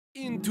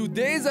In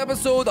today's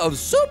episode of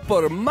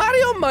Super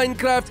Mario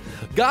Minecraft,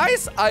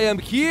 guys, I am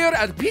here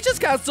at Peach's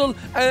Castle,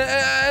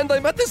 and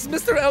I met this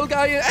Mr. L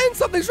guy, and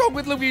something's wrong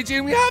with Luigi,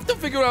 and we have to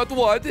figure out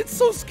what. It's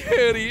so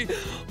scary.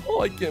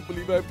 Oh, I can't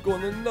believe I've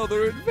gone on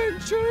another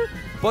adventure.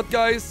 But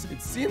guys,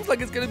 it seems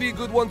like it's gonna be a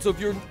good one, so if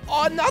you're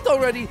not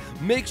already,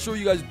 make sure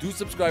you guys do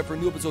subscribe for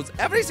new episodes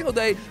every single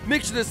day.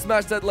 Make sure to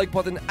smash that like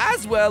button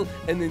as well,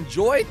 and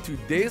enjoy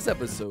today's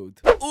episode.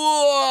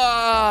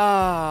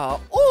 Oh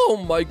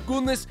my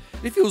goodness,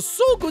 it feels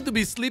so good to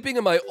be sleeping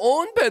in my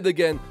own bed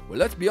again. Well,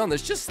 let's be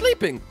honest, just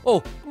sleeping. Oh,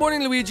 good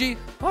morning, Luigi.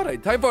 All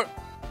right, time for...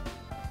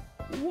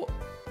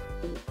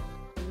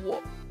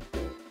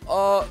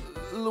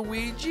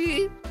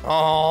 Luigi?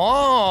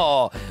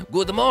 Oh,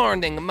 good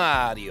morning,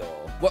 Mario.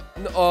 What?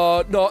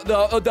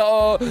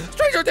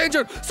 Stranger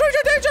danger!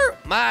 Stranger danger!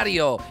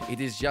 Mario, it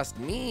is just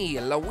me,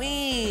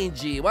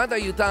 Luigi. What are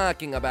you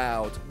talking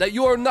about? That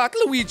you are not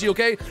Luigi,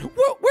 okay?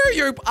 Where are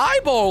your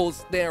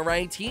eyeballs? They're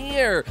right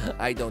here.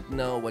 I don't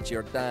know what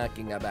you're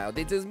talking about.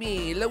 It is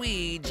me,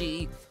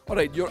 Luigi. All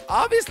right, you're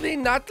obviously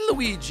not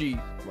Luigi.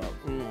 Well,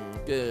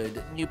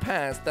 good. You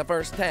passed the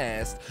first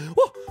test.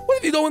 Whoa, what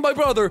have you done with my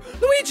brother?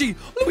 Luigi!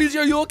 Luigi,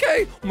 are you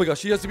okay? Oh my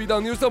gosh, he has to be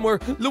down here somewhere.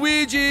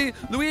 Luigi!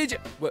 Luigi!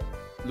 What?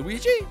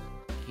 Luigi?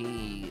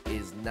 He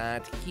is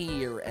not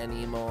here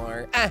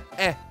anymore. Well,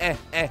 I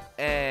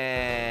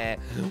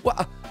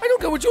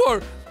don't get what you are.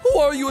 Who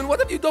are you and what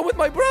have you done with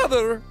my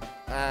brother?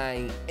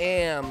 I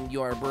am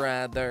your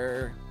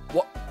brother.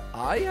 What?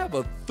 I have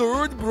a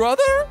third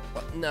brother?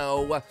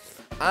 No.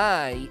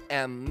 I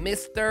am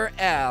Mr.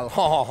 L.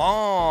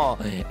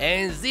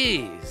 And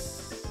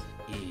this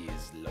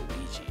is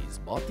Luigi's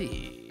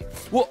body.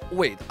 Well,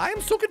 wait, I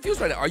am so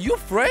confused right now. Are you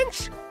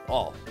French?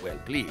 Oh, well,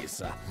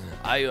 please.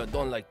 I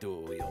don't like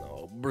to,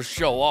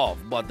 show off,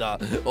 but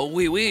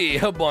oui,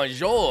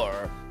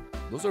 bonjour.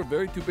 Those are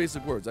very two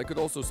basic words. I could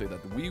also say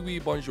that. Oui,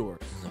 bonjour.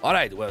 All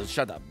right, well,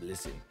 shut up.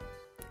 Listen.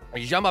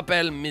 Je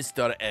m'appelle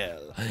Mr.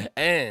 L,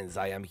 and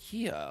I am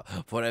here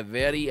for a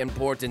very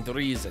important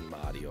reason,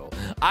 Mario.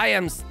 I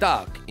am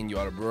stuck in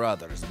your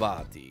brother's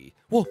body.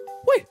 Whoa,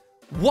 wait,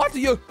 what?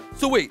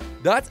 So wait,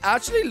 that's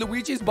actually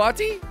Luigi's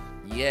body?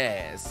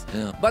 Yes,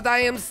 but I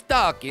am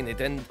stuck in it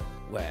and,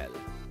 well,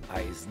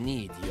 I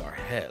need your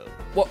help.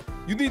 What,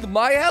 you need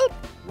my help?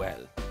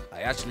 Well,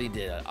 I actually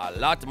did a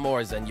lot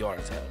more than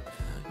yours help.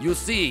 You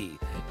see,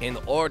 in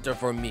order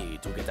for me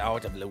to get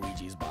out of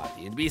Luigi's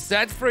body and be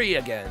set free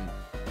again,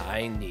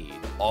 I need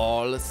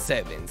all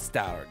 7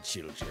 star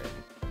children.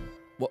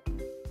 What?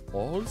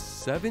 All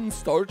 7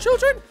 star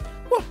children?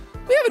 Well,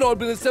 we haven't all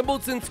been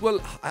assembled since,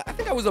 well, I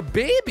think I was a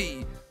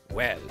baby.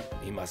 Well,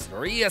 we must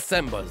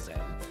reassemble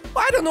them.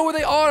 Well, I don't know where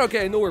they are.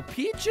 Okay, I know where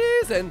Peach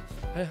is, and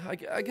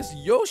I guess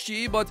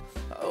Yoshi, but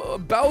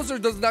Bowser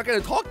does not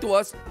get to talk to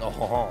us.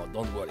 Oh,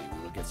 don't worry, we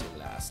will get him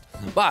last.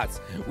 But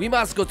we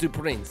must go to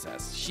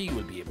Princess. She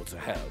will be able to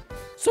help.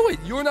 So wait,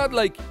 you're not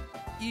like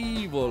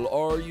evil,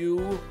 are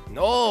you?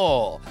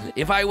 No,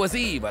 if I was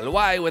evil,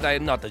 why would I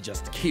not have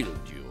just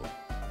killed you?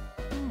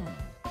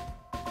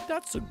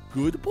 That's a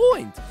good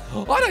point.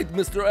 All right,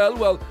 Mr. L,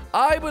 well,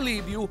 I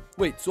believe you.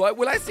 Wait, so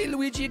will I see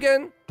Luigi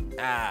again?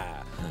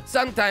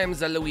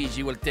 Sometimes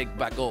Luigi will take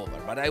back over,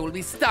 but I will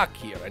be stuck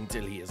here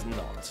until he is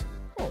not.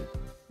 Oh,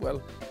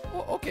 well,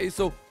 okay,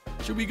 so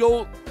should we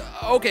go?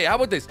 Okay, how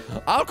about this?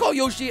 I'll call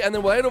Yoshi and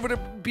then we'll head over to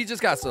Peach's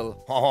Castle.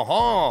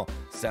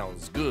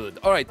 Sounds good.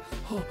 All right,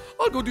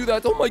 I'll go do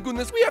that. Oh my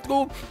goodness, we have to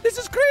go. This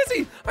is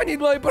crazy. I need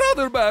my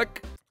brother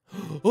back.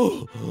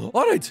 Oh,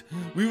 all right,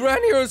 we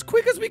ran here as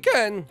quick as we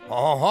can.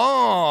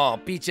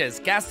 Peach's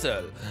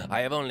Castle. I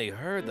have only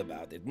heard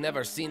about it,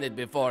 never seen it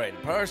before in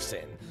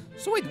person.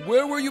 So wait,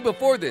 where were you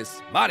before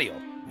this? Mario,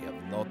 we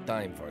have no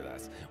time for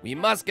that. We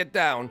must get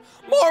down.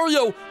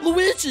 Mario,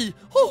 Luigi,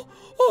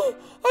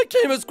 I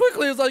came as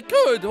quickly as I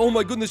could. Oh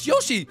my goodness,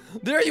 Yoshi,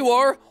 there you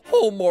are.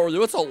 Oh,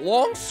 Mario, it's a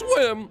long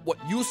swim. What,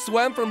 you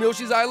swam from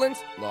Yoshi's Island?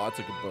 No, I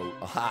took a boat.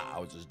 I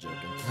was just joking.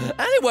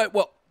 Anyway,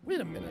 well, wait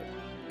a minute.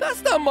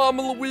 That's not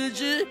Mama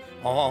Luigi.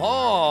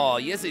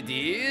 Yes it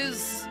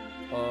is.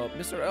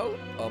 Mr. L?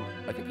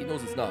 I think he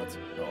knows it's not.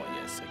 Oh,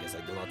 yes, I guess I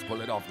do not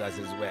pull it off that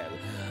as well.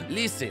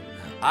 Listen,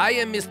 I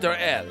am Mr.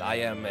 L. I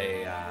am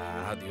a,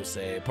 how do you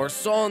say,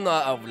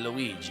 persona of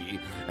Luigi.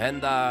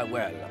 And,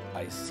 well,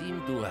 I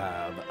seem to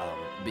have,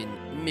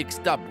 been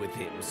mixed up with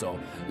him. So,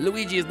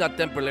 Luigi is not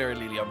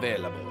temporarily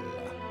available.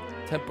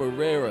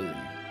 Temporarily.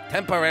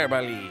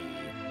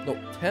 No,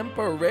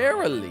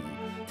 temporarily.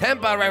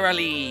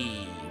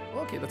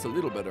 Okay, that's a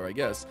little better, I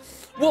guess.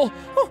 Well,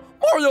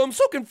 Mario, I'm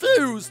so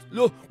confused.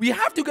 Look, we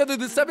have to gather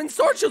the 7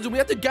 star children. We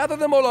have to gather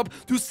them all up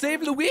to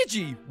save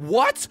Luigi.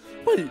 What?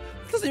 Wait,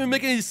 that doesn't even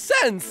make any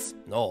sense.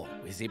 No,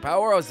 with the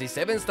power of the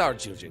 7 star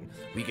children,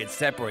 we can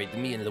separate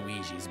me and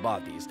Luigi's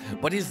bodies.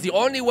 But it's the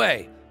only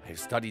way. I've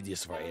studied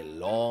this for a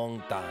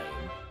long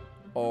time.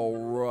 All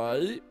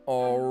right.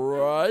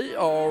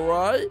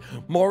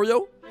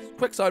 Mario,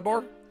 quick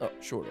sidebar.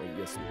 Sure,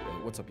 yes.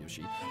 What's up,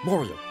 Yoshi?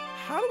 Mario,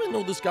 how do we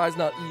know this guy's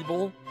not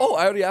evil? Oh,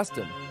 I already asked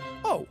him.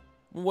 Oh,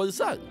 what is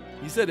that?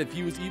 He said if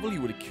he was evil, he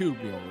would have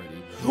killed me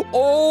already.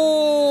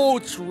 Oh,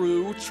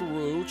 true,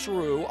 true,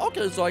 true.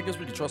 Okay, so I guess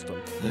we can trust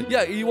him.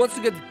 Yeah, he wants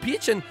to get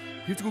Peach and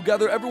he has to go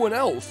gather everyone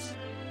else.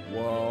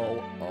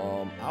 Well,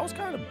 I was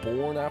kind of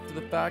born after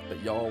the fact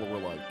that y'all were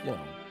like, you know,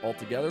 all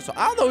together. So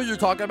I don't know who you're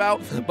talking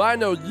about, but I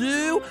know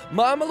you,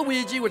 Mama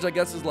Luigi, which I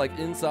guess is like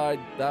inside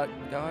that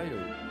guy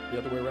or the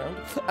other way around.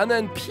 And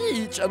then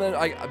Peach, and then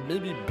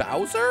maybe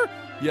Bowser?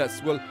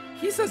 Yes, well,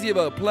 he says you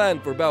have a plan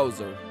for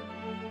Bowser.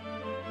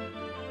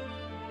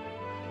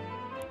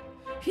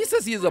 He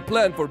says he has a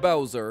plan for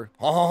Bowser.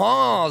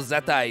 Oh,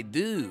 that I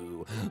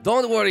do.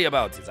 Don't worry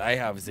about it. I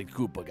have the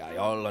Koopa guy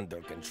all under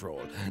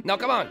control. Now,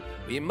 come on.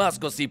 We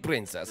must go see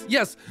Princess.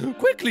 Yes,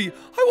 quickly.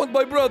 I want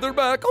my brother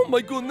back. Oh,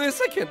 my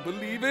goodness. I can't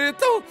believe it.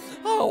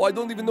 Oh, I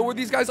don't even know where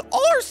these guys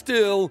are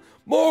still.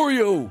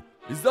 Mario,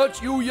 is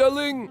that you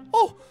yelling?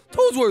 Oh,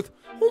 Toadsworth.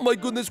 Oh, my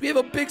goodness. We have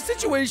a big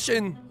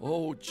situation.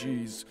 Oh,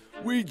 jeez.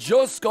 We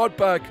just got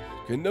back.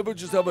 Can never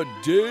just have a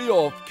day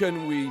off,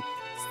 can we?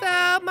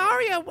 So,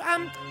 Mario,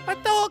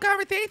 what's the whole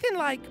conversation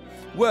like?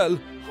 Well,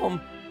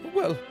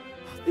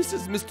 this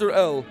is Mr.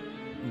 L.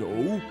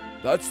 No,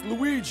 that's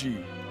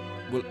Luigi.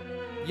 Well,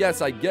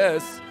 yes, I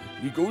guess.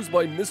 He goes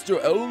by Mr.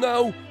 L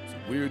now. It's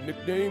a weird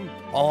nickname.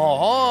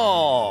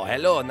 Oh,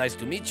 hello, nice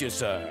to meet you,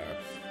 sir.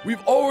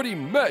 We've already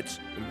met,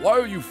 and why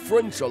are you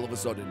French all of a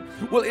sudden?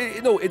 Well,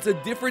 no, it's a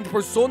different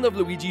persona of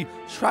Luigi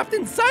trapped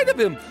inside of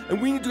him,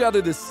 and we need to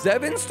gather the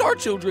 7 star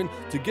children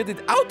to get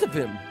it out of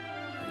him.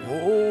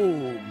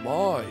 Oh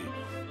my,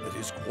 that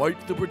is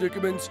quite the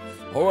predicament.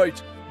 All right,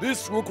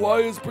 this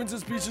requires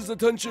Princess Peach's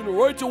attention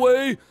right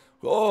away.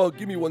 Oh,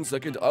 give me 1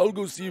 second. I'll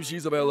go see if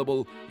she's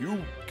available.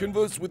 You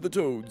converse with the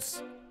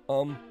toads.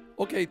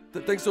 Okay,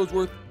 thanks,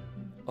 Toadsworth.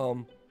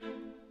 How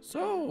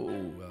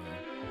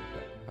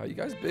you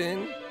guys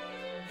been?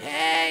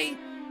 Hey,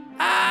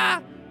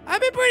 I've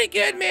been pretty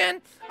good,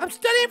 man. I'm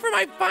studying for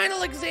my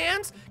final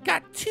exams.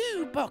 Got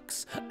 2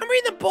 books. I'm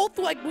reading them both,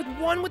 like, with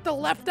one with the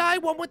left eye,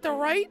 one with the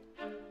right.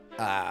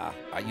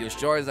 Are you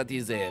sure that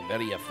is a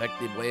very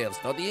effective way of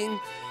studying?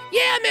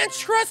 Yeah, man,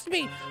 trust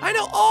me. I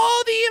know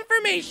all the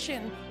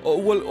information. Oh,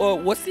 well,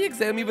 what's the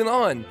exam even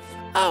on?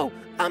 Oh,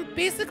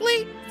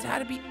 basically, it's how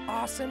to be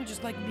awesome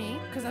just like me,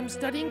 because I'm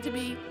studying to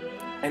be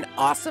an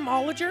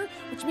awesomeologer,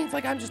 which means,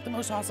 like, I'm just the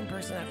most awesome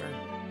person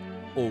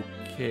ever.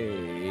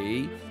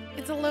 Okay.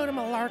 It's a load of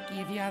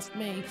malarkey, if you ask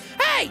me.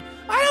 Hey,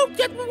 what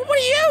do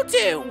you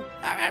do?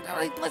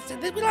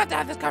 Listen, we don't have to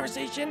have this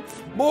conversation.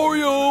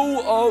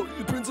 Mario,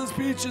 Princess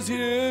Peach is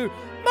here.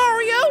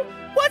 Mario,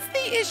 what's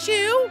the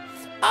issue?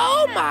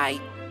 Oh my,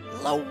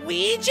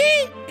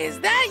 Luigi, is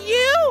that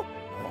you?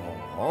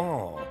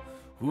 Oh,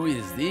 who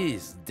is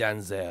this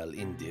damsel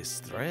in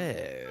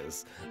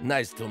distress?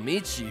 Nice to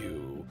meet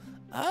you.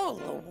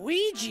 Oh,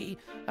 Luigi,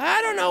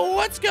 I don't know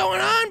what's going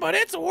on, but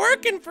it's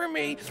working for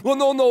me. Well,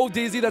 no,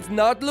 Daisy, that's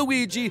not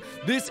Luigi.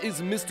 This is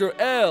Mr.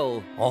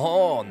 L.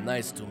 Oh,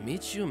 nice to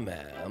meet you,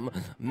 ma'am.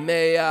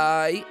 May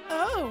I?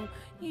 Oh,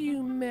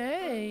 you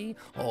may.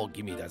 Oh,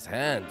 give me that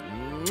hand.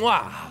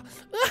 Mwah!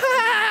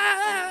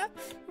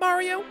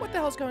 Mario, what the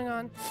hell's going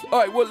on? All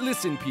right, well,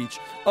 listen, Peach.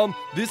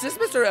 This is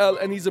Mr. L,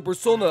 and he's a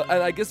persona,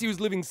 and I guess he was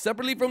living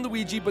separately from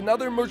Luigi, but now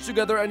they're merged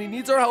together, and he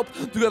needs our help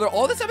to gather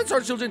all the 7 star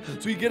children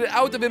so we get it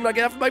out of him, and I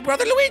can have my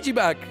brother Luigi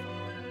back.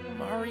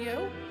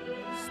 Mario,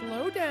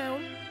 slow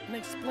down and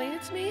explain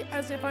it to me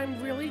as if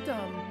I'm really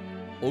dumb.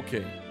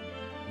 Okay,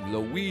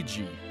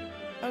 Luigi.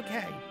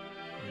 Okay.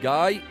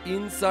 Guy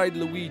inside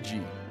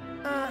Luigi.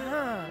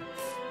 Uh-huh.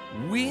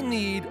 We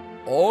need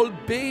all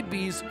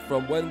babies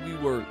from when we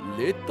were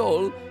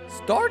little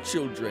star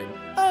children.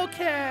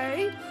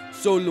 Okay.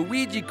 So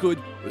Luigi could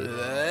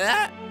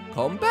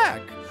come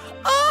back.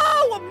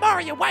 Oh,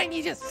 Mario, why didn't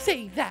you just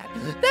say that?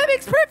 That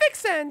makes perfect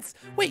sense.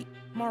 Wait,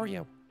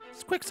 Mario,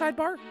 quick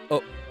sidebar.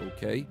 Oh,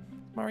 okay.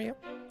 Mario,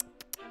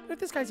 what if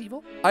this guy's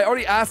evil? I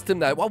already asked him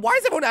that. Why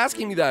is everyone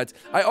asking me that?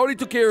 I already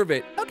took care of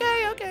it.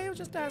 Okay, I was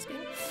just asking.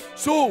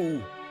 So,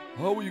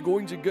 how are you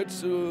going to get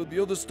the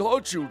other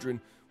star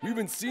children? We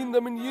haven't seen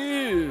them in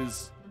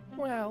years.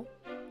 Well,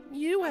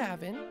 you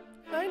haven't.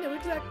 I know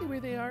exactly where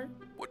they are.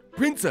 What,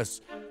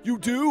 Princess? You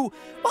do?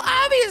 Well,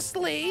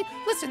 obviously.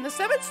 Listen, the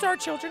 7 star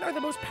children are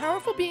the most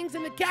powerful beings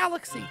in the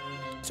galaxy.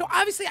 So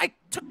obviously I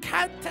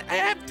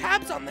have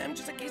tabs on them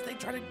just in case they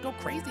try to go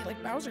crazy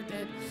like Bowser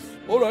did.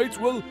 All right,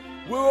 well,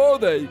 where are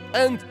they?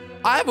 And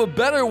I have a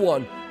better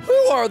one.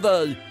 Who are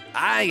they?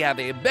 I have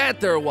a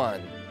better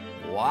one.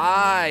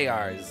 Why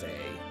are they?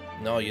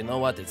 No, you know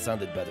what? It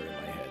sounded better in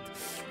my head.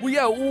 Well,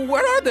 yeah,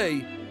 where are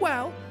they?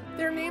 Well,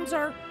 their names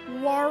are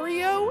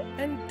Wario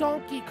and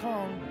Donkey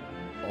Kong.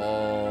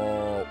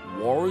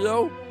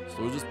 Wario?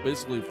 So we just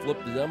basically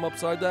flipped them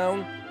upside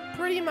down?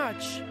 Pretty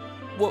much.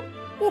 Well,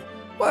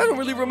 I don't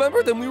really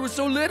remember them. We were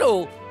so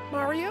little.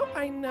 Mario,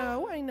 I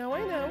know.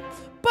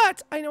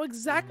 But I know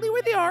exactly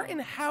where they are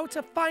and how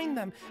to find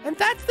them. And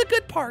that's the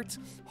good part.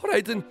 All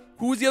right, then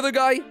who's the other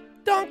guy?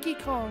 Donkey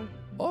Kong.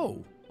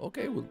 Oh,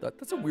 Okay, well,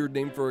 that's a weird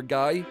name for a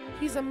guy.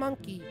 He's a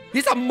monkey.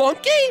 He's a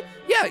monkey?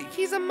 Yeah,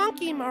 he's a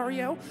monkey,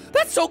 Mario.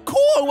 That's so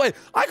cool. Wait,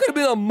 I could have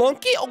been a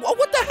monkey? Oh,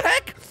 what the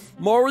heck?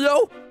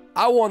 Mario,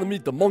 I want to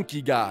meet the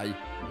monkey guy.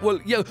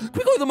 Well, yeah, can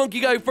we go to the monkey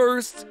guy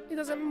first? It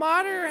doesn't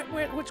matter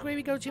which way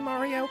we go to,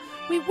 Mario.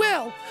 We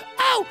will.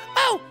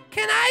 Oh,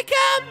 can I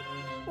come?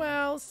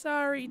 Well,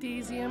 sorry,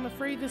 Daisy. I'm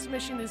afraid this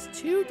mission is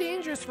too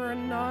dangerous for a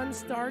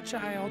non-star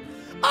child.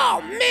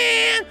 Oh,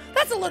 man!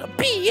 That's a little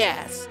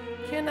BS!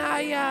 Can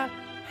I,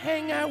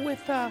 hang out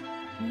with,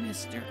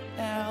 Mr.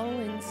 L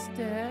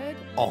instead?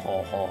 Oh,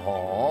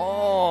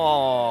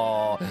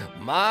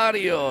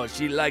 Mario,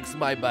 she likes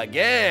my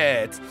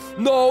baguette.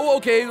 No,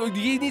 okay,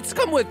 he needs to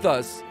come with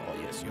us. Oh,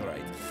 yes, you're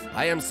right.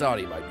 I am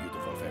sorry, my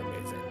beautiful fair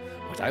maiden,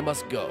 but I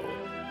must go.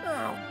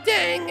 Oh,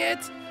 dang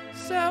it!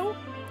 So,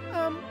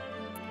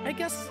 I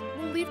guess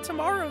we'll leave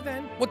tomorrow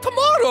then. What,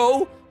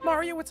 tomorrow?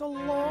 Mario, it's a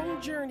long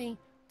journey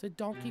to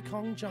Donkey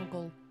Kong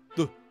Jungle.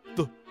 The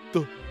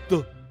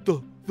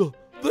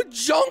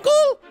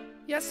jungle?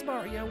 Yes,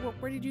 Mario.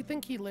 Where did you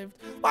think he lived?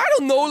 I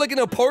don't know, like an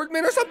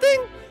apartment or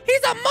something?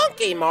 He's a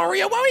monkey,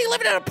 Mario. Why would he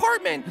live in an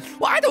apartment?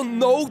 Well, I don't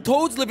know.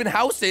 Toads live in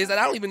houses, and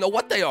I don't even know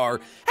what they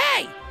are.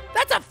 Hey,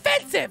 that's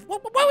offensive.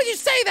 Why would you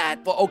say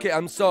that? Well, okay,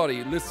 I'm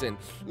sorry. Listen.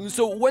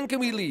 So when can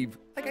we leave?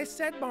 Like I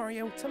said,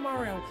 Mario,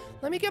 tomorrow.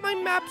 Let me get my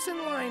maps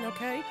in line,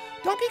 okay?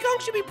 Donkey Kong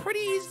should be pretty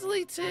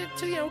easily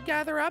to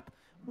gather up.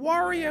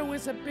 Wario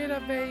is a bit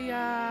of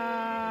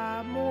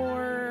a,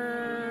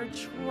 more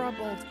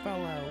troubled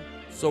fellow.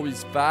 So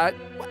he's fat?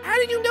 Well, how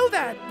did you know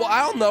that? Well,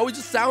 I don't know. He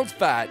just sounds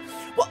fat.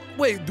 Well,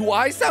 wait, do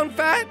I sound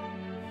fat?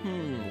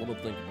 Let me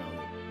think about it.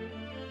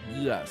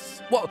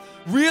 Yes. Well,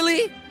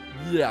 really?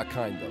 Yeah,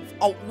 kind of.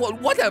 Oh, well,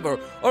 whatever.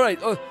 All right.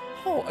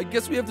 I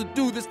guess we have to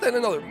do this then.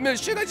 Another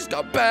mission. I just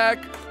got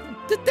back.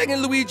 Dang it,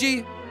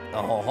 Luigi.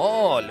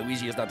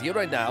 Luigi is not here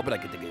right now, but I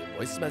can take a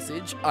voice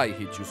message. I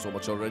hate you so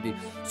much already.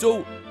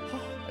 So,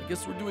 I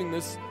guess we're doing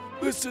this.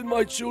 Listen,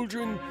 my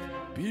children.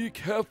 Be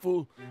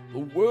careful. The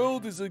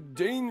world is a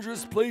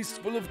dangerous place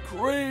full of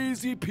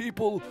crazy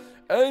people.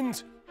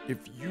 And if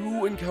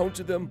you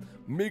encounter them,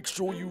 make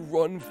sure you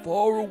run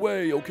far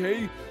away,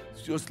 okay?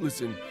 Just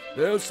listen.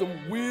 There's some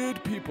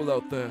weird people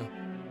out there.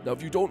 Now,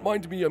 if you don't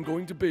mind me, I'm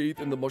going to bathe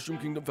in the Mushroom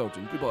Kingdom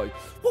fountain. Goodbye.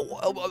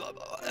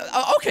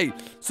 Okay,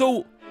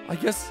 so I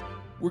guess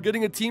we're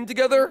getting a team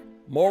together.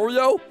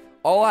 Mario,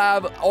 I'll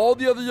have all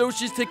the other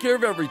Yoshis take care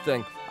of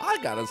everything. I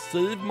gotta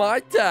save my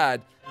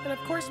dad. And of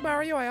course,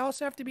 Mario, I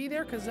also have to be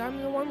there because I'm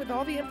the one with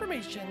all the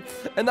information.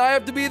 And I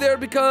have to be there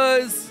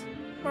because...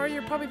 Mario,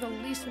 you're probably the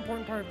least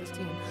important part of this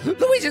team.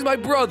 Luigi's my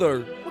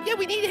brother. Well, yeah,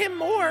 we need him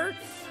more.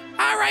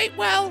 All right,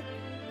 well,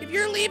 if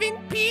you're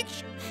leaving,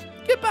 Peach,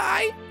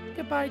 goodbye.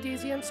 Goodbye,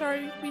 Daisy. I'm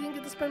sorry we didn't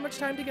get to spend much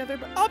time together,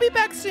 but I'll be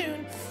back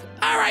soon.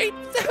 All right,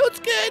 sounds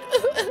good.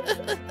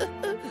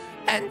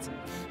 And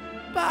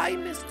bye,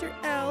 Mr.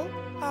 L.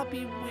 I'll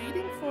be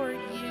waiting for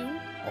you.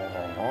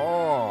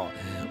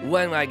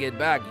 When I get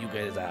back, you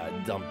guys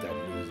dump that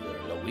loser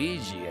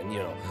Luigi and,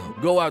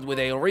 go out with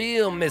a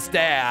real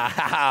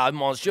Mr.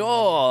 Monsieur.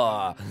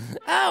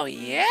 Oh,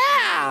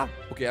 yeah.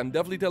 Okay, I'm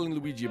definitely telling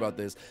Luigi about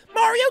this.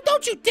 Mario,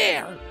 don't you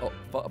dare. Oh,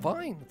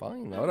 fine.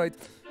 All right.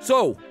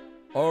 So,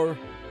 are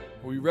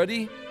we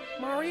ready?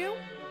 Mario,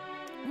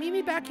 meet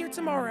me back here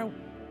tomorrow.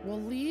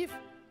 We'll leave,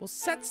 we'll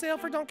set sail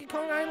for Donkey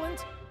Kong Island,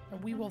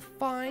 and we will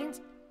find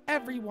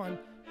everyone.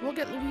 We'll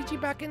get Luigi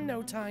back in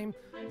no time.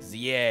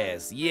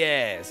 Yes.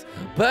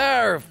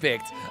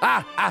 Perfect.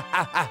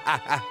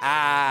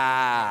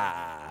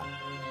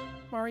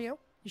 Mario,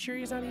 you sure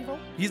he's not evil?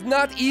 He's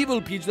not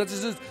evil, Peach.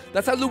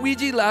 That's how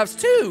Luigi laughs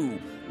too.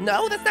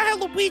 No, that's not how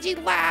Luigi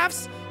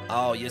laughs.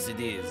 Oh, yes it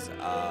is.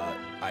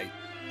 I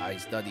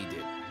studied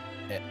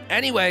it.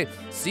 Anyway,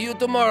 see you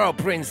tomorrow,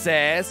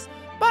 princess.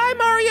 Bye,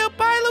 Mario.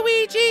 Bye,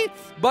 Luigi.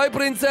 Bye,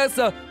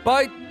 princessa.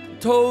 Bye,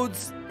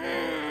 Toads.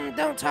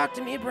 Don't talk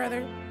to me,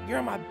 brother. You're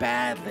on my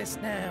bad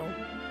list now.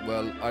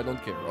 Well, I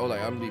don't care.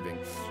 I'm leaving.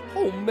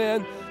 Oh,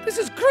 man. This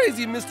is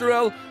crazy, Mr.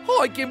 L.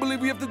 Oh, I can't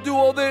believe we have to do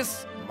all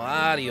this.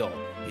 Mario,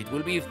 it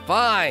will be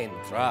fine.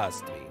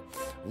 Trust me.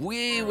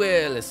 We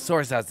will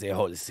sort out the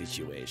whole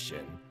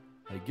situation.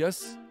 I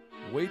guess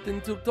wait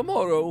until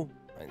tomorrow.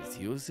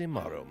 Until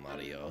tomorrow,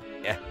 Mario.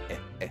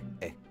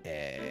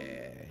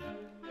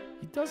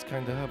 He does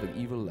kind of have an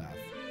evil laugh.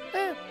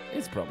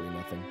 It's probably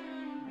nothing.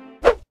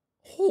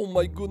 Oh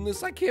my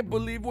goodness, I can't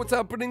believe what's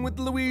happening with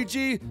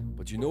Luigi.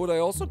 But you know what I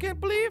also can't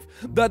believe?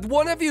 That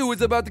one of you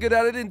is about to get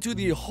added into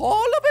the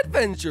Hall of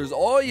Adventures.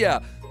 Oh yeah,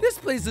 this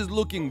place is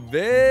looking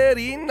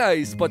very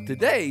nice. But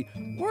today,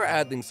 we're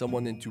adding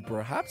someone into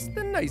perhaps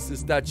the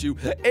nicest statue,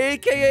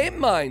 aka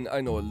mine.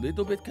 I know, a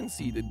little bit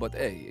conceited, but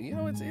hey,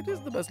 it is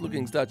the best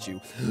looking statue.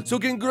 So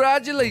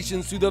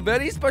congratulations to the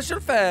very special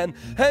fan,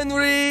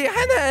 Henry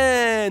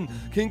Hennen.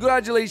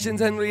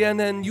 Congratulations, Henry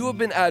Hennen. You have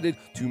been added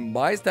to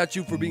my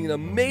statue for being an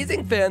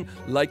amazing fan,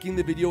 liking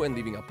the video, and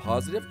leaving a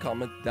positive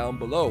comment down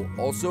below.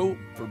 Also,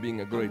 for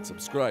being a great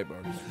subscriber.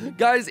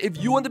 Guys, if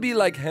you want to be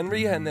like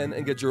Henry Hennen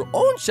and get your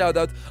own shout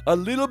out, a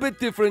little bit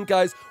different,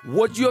 guys,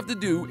 what you have to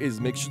do is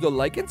make sure to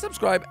like like and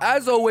subscribe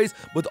as always,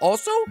 but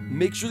also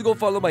make sure to go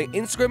follow my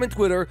Instagram and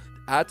Twitter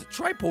at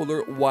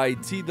Tripolar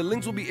YT. The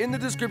links will be in the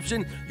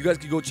description. You guys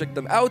can go check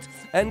them out.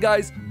 And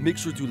guys, make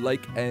sure to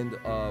like and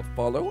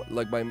follow,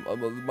 like my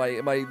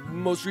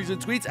most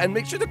recent tweets, and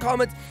make sure to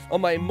comment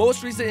on my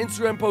most recent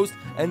Instagram post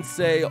and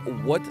say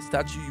what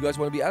statue you guys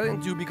want to be adding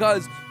to,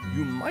 because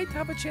you might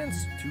have a chance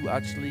to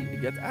actually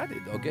get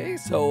added. Okay,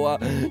 so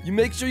you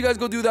make sure you guys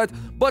go do that.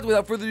 But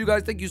without further ado,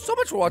 guys, thank you so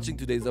much for watching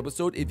today's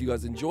episode. If you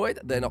guys enjoyed,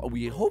 then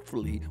we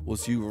hopefully will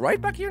see you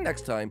right back here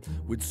next time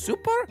with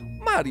Super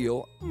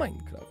Mario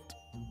Minecraft.